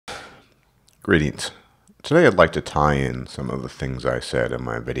Greetings. Today I'd like to tie in some of the things I said in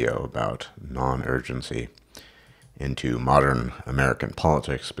my video about non-urgency into modern American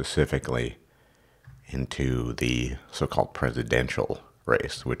politics, specifically into the so-called presidential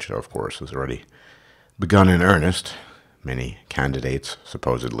race, which of course has already begun in earnest. Many candidates,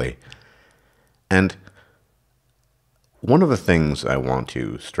 supposedly. And one of the things I want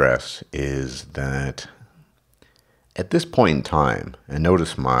to stress is that at this point in time, and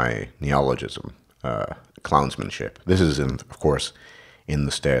notice my neologism, clownsmanship, this is, of course, in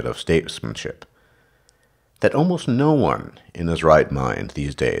the stead of statesmanship, that almost no one in his right mind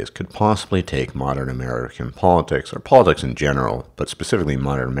these days could possibly take modern American politics, or politics in general, but specifically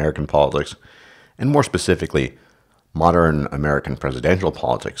modern American politics, and more specifically, modern American presidential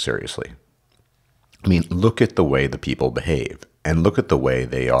politics seriously. I mean, look at the way the people behave, and look at the way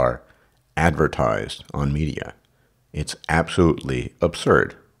they are advertised on media. It's absolutely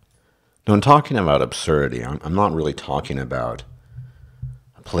absurd. Now, in talking about absurdity, I'm not really talking about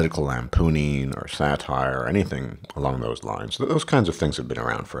political lampooning or satire or anything along those lines. Those kinds of things have been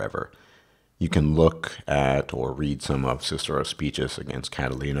around forever. You can look at or read some of Cicero's speeches against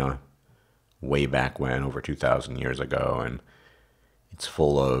Catalina way back when, over 2,000 years ago, and it's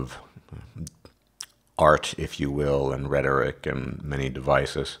full of art, if you will, and rhetoric and many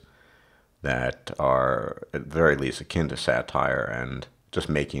devices that are at the very least akin to satire and just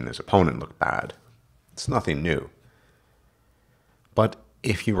making his opponent look bad. It's nothing new. But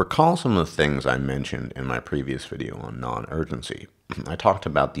if you recall some of the things I mentioned in my previous video on non-urgency, I talked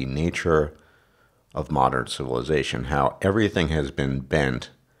about the nature of modern civilization, how everything has been bent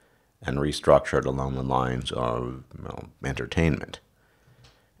and restructured along the lines of entertainment.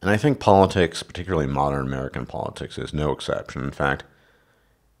 And I think politics, particularly modern American politics, is no exception. In fact,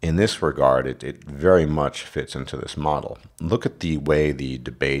 in this regard, it very much fits into this model. Look at the way the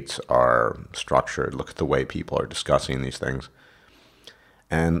debates are structured. Look at the way people are discussing these things.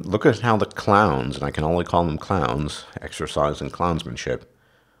 And look at how the clowns, and I can only call them clowns, Exercise In Clownsmanship,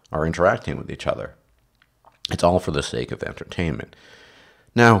 are interacting with each other. It's all for the sake of entertainment.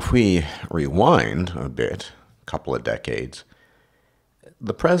 Now, if we rewind a bit, a couple of decades,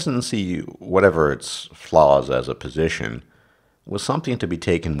 the presidency, whatever its flaws as a position, was something to be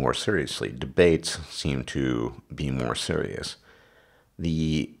taken more seriously. Debates seemed to be more serious.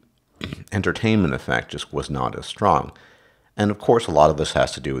 The entertainment effect just was not as strong. And of course, a lot of this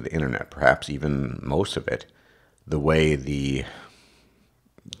has to do with the internet, perhaps even most of it. The way the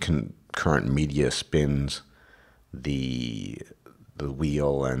current media spins the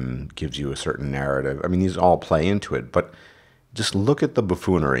wheel and gives you a certain narrative. I mean, these all play into it, but just look at the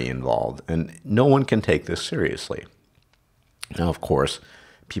buffoonery involved, and no one can take this seriously. Now, of course,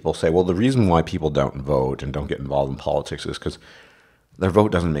 people say, well, the reason why people don't vote and don't get involved in politics is because their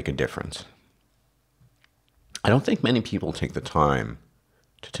vote doesn't make a difference. I don't think many people take the time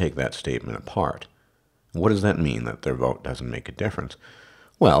to take that statement apart. What does that mean, that their vote doesn't make a difference?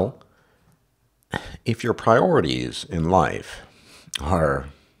 Well, if your priorities in life are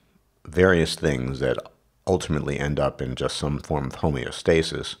various things that ultimately end up in just some form of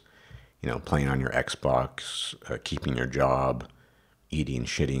homeostasis, playing on your Xbox, keeping your job, eating,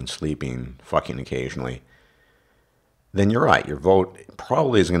 shitting, sleeping, fucking occasionally, then you're right. Your vote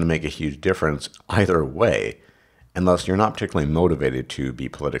probably isn't going to make a huge difference either way, unless you're not particularly motivated to be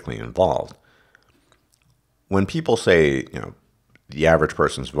politically involved. When people say, the average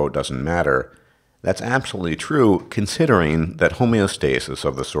person's vote doesn't matter, that's absolutely true, considering that homeostasis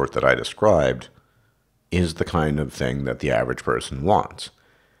of the sort that I described is the kind of thing that the average person wants.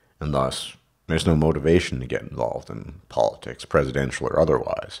 And thus, there's no motivation to get involved in politics, presidential or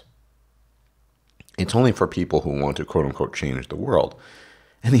otherwise. It's only for people who want to, quote-unquote, change the world.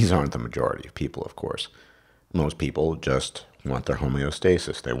 And these aren't the majority of people, of course. Most people just want their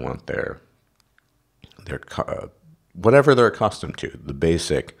homeostasis. They want their whatever they're accustomed to, the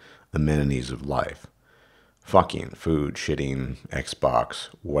basic amenities of life. Fucking, food, shitting, Xbox,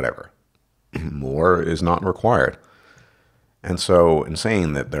 whatever. More is not required. And so in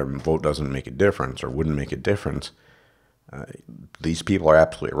saying that their vote doesn't make a difference or wouldn't make a difference, these people are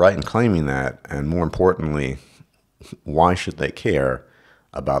absolutely right in claiming that. And more importantly, why should they care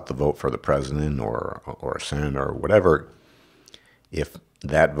about the vote for the president or Senate or whatever if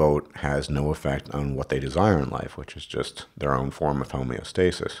that vote has no effect on what they desire in life, which is just their own form of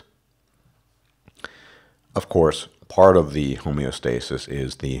homeostasis? Of course, part of the homeostasis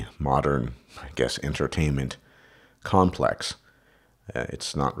is the modern, entertainment complex.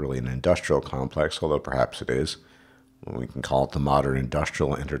 It's not really an industrial complex, although perhaps it is. We can call it the modern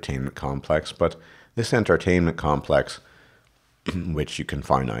industrial entertainment complex, but this entertainment complex which you can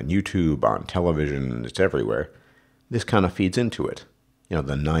find on YouTube, on television, it's everywhere, this kind of feeds into it.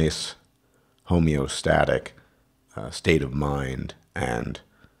 The nice homeostatic state of mind and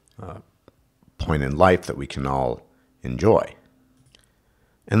point in life that we can all enjoy.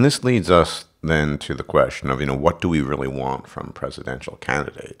 And this leads us then to the question of, what do we really want from presidential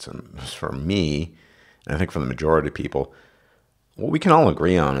candidates? And for me, and I think for the majority of people, what we can all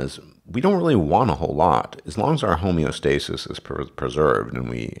agree on is we don't really want a whole lot. As long as our homeostasis is preserved and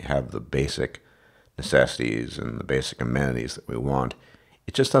we have the basic necessities and the basic amenities that we want,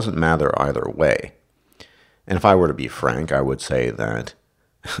 it just doesn't matter either way. And if I were to be frank, I would say that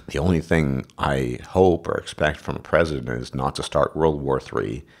the only thing I hope or expect from a president is not to start World War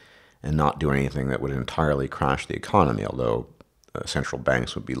III and not do anything that would entirely crash the economy, although central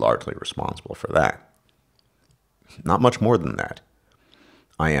banks would be largely responsible for that. Not much more than that.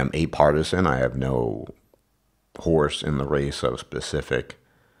 I am apartisan. I have no horse in the race of specific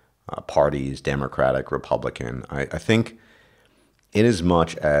parties, Democratic, Republican. I think in as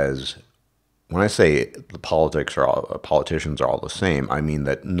much as when I say the politicians are all the same, I mean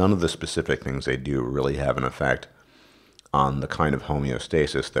that none of the specific things they do really have an effect on the kind of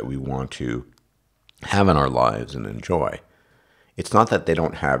homeostasis that we want to have in our lives and enjoy. It's not that they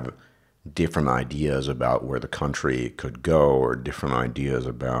don't have different ideas about where the country could go or different ideas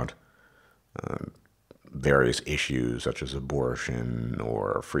about various issues such as abortion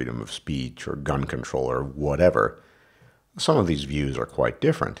or freedom of speech or gun control or whatever. Some of these views are quite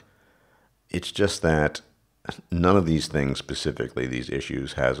different. It's just that none of these things, specifically these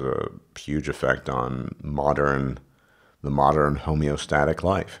issues, has a huge effect on the modern homeostatic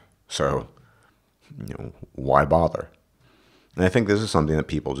life. So, why bother? And I think this is something that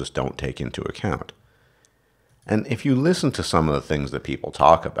people just don't take into account. And if you listen to some of the things that people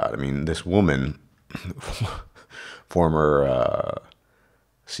talk about, this woman, former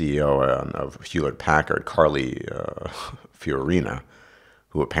CEO of Hewlett-Packard, Carly Fiorina,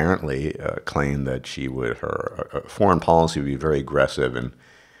 who apparently claimed that her foreign policy would be very aggressive and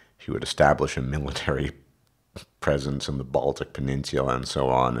she would establish a military presence in the Baltic Peninsula and so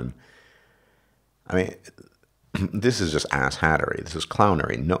on. And this is just ass-hattery. This is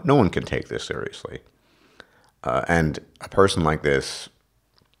clownery. No one can take this seriously. And a person like this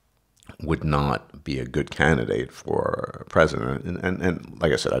would not be a good candidate for president. And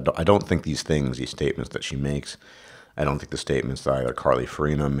like I said, I don't think these statements that she makes, I don't think the statements that either Carly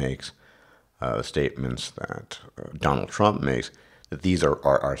Fiorina makes, the statements that Donald Trump makes, that these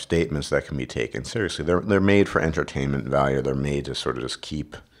are statements that can be taken seriously. They're made for entertainment value. They're made to sort of just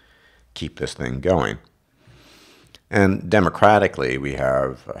keep this thing going. And democratically, we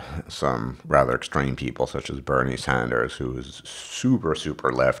have some rather extreme people, such as Bernie Sanders, who is super,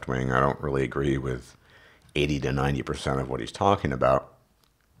 super left-wing. I don't really agree with 80 to 90% of what he's talking about.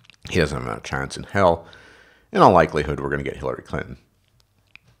 He doesn't have a chance in hell. In all likelihood, we're going to get Hillary Clinton.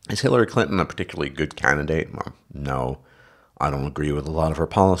 Is Hillary Clinton a particularly good candidate? Well, no. I don't agree with a lot of her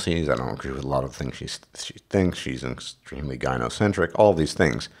policies. I don't agree with a lot of things she thinks. She's extremely gynocentric, all these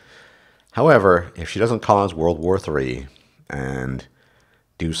things. However, if she doesn't cause World War III and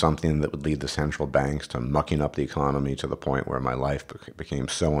do something that would lead the central banks to mucking up the economy to the point where my life became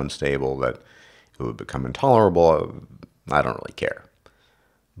so unstable that it would become intolerable, I don't really care.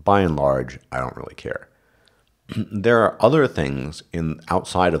 By and large, I don't really care. There are other things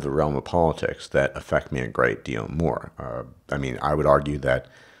outside of the realm of politics that affect me a great deal more. I would argue that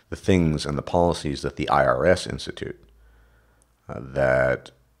the things and the policies that the IRS institute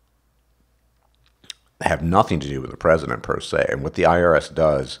that have nothing to do with the president per se, and what the IRS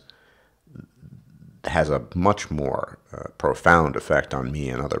does has a much more profound effect on me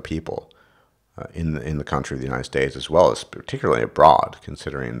and other people in the country of the United States, as well as particularly abroad,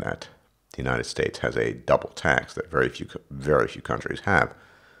 considering that the United States has a double tax that very few countries have.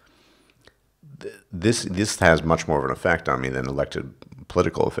 This has much more of an effect on me than elected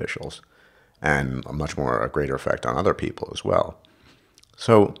political officials, and a greater effect on other people as well.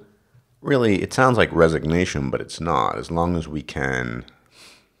 So really, it sounds like resignation, but it's not. As long as we can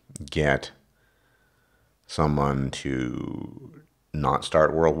get someone to not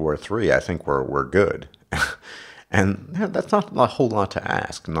start World War III, I think we're good. And that's not a whole lot to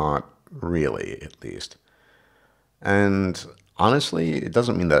ask, not really, at least. And honestly, it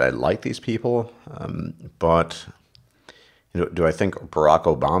doesn't mean that I like these people, but do I think Barack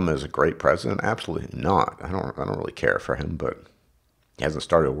Obama is a great president? Absolutely not. I don't really care for him, but he hasn't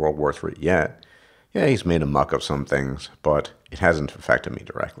started World War III yet. Yeah, he's made a muck of some things, but it hasn't affected me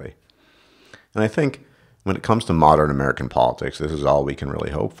directly. And I think when it comes to modern American politics, this is all we can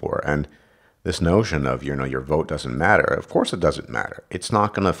really hope for. And this notion of, your vote doesn't matter. Of course it doesn't matter. It's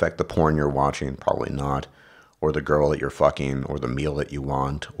not going to affect the porn you're watching, probably not, or the girl that you're fucking, or the meal that you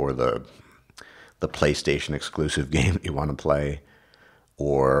want, or the PlayStation exclusive game that you want to play,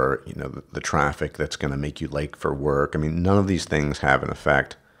 or the traffic that's going to make you late for work. I mean, none of these things have an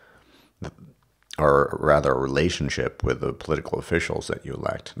effect, or rather a relationship with the political officials that you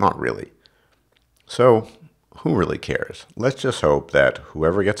elect. Not really. So who really cares? Let's just hope that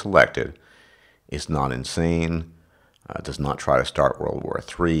whoever gets elected is not insane, does not try to start World War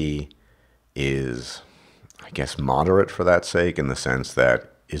III, is, I guess, moderate for that sake, in the sense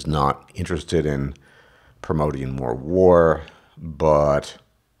that is not interested in promoting more war, but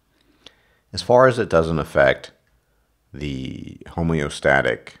as far as it doesn't affect the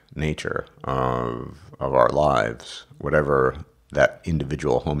homeostatic nature of our lives, whatever that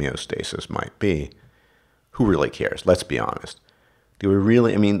individual homeostasis might be, who really cares? Let's be honest. Do we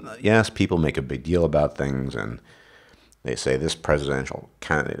really? I mean, yes, people make a big deal about things, and they say this presidential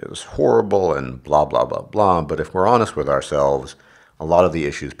candidate is horrible and blah, blah, blah, blah. But if we're honest with ourselves, a lot of the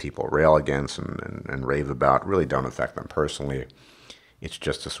issues people rail against and rave about really don't affect them personally. It's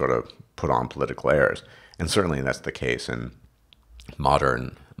just to sort of put on political airs. And certainly that's the case in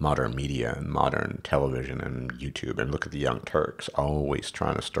modern media and modern television and YouTube. And look at the Young Turks, always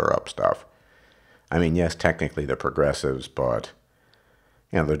trying to stir up stuff. I mean, yes, technically they're progressives, but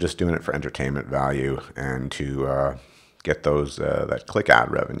they're just doing it for entertainment value and to get those that click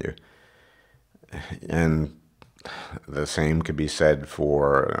ad revenue. And the same could be said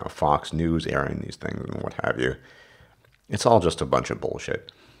for Fox News airing these things and what have you. It's all just a bunch of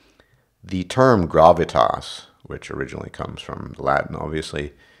bullshit. The term gravitas, which originally comes from the Latin,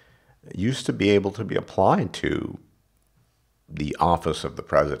 obviously, used to be able to be applied to the office of the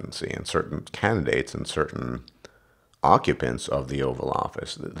presidency and certain candidates and certain occupants of the Oval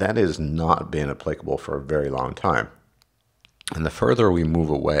Office. That has not been applicable for a very long time. And the further we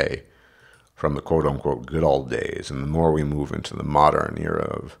move away from the quote-unquote good old days, and the more we move into the modern era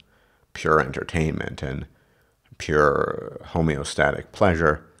of pure entertainment and pure homeostatic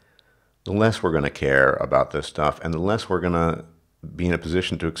pleasure, the less we're going to care about this stuff, and the less we're going to be in a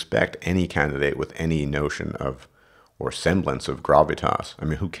position to expect any candidate with any notion of or semblance of gravitas. I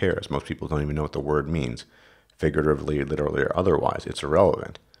mean, who cares? Most people don't even know what the word means, figuratively, literally, or otherwise. It's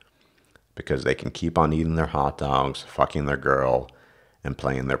irrelevant, because they can keep on eating their hot dogs, fucking their girl, and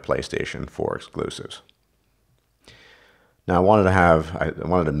playing their PlayStation 4 exclusives. Now, I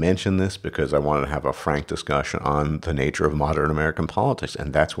wanted to mention this because I wanted to have a frank discussion on the nature of modern American politics,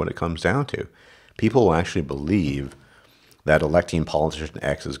 and that's what it comes down to. People will actually believe that electing politician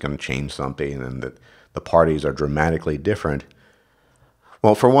X is going to change something and that the parties are dramatically different.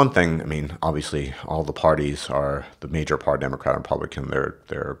 Well, for one thing, I mean, obviously, all the parties are the major part, Democrat and Republican.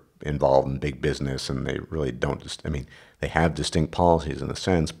 They're involved in big business, and they really don't. I mean, they have distinct policies in a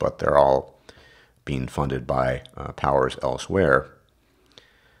sense, but they're all being funded by powers elsewhere.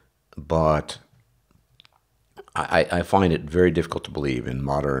 But I find it very difficult to believe in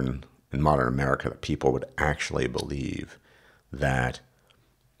modern America that people would actually believe that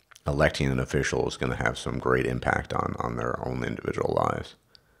electing an official is going to have some great impact on their own individual lives.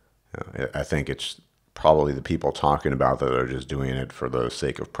 I think it's probably the people talking about that are just doing it for the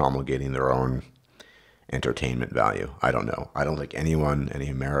sake of promulgating their own entertainment value. I don't know. I don't think any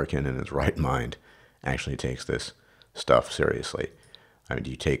American in his right mind actually takes this stuff seriously. I mean,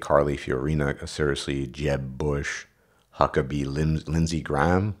 do you take Carly Fiorina seriously, Jeb Bush, Huckabee, Lindsey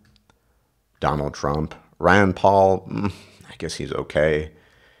Graham, Donald Trump, Rand Paul? I guess he's okay.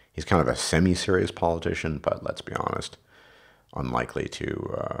 He's kind of a semi-serious politician, but let's be honest, unlikely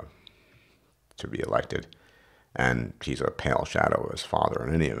to be elected. And he's a pale shadow of his father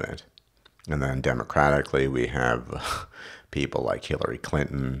in any event. And then democratically, we have people like Hillary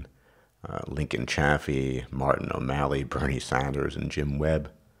Clinton, Lincoln Chafee, Martin O'Malley, Bernie Sanders, and Jim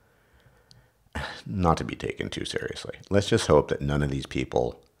Webb. Not to be taken too seriously. Let's just hope that none of these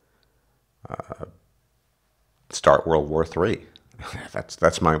people start World War III.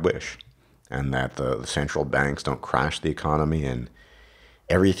 That's my wish. And that the central banks don't crash the economy and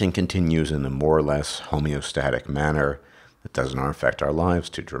everything continues in a more or less homeostatic manner that doesn't affect our lives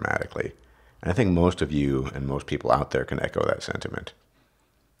too dramatically. And I think most of you and most people out there can echo that sentiment.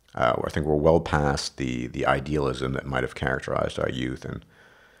 I think we're well past the idealism that might have characterized our youth and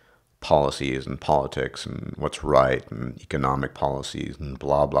policies and politics and what's right and economic policies and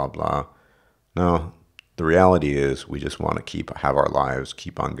blah, blah, blah. No, the reality is we just want to have our lives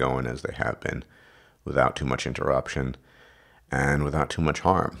keep on going as they have been without too much interruption and without too much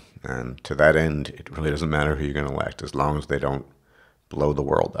harm. And to that end, it really doesn't matter who you're going to elect as long as they don't blow the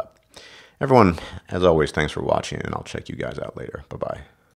world up. Everyone, as always, thanks for watching, and I'll check you guys out later. Bye-bye.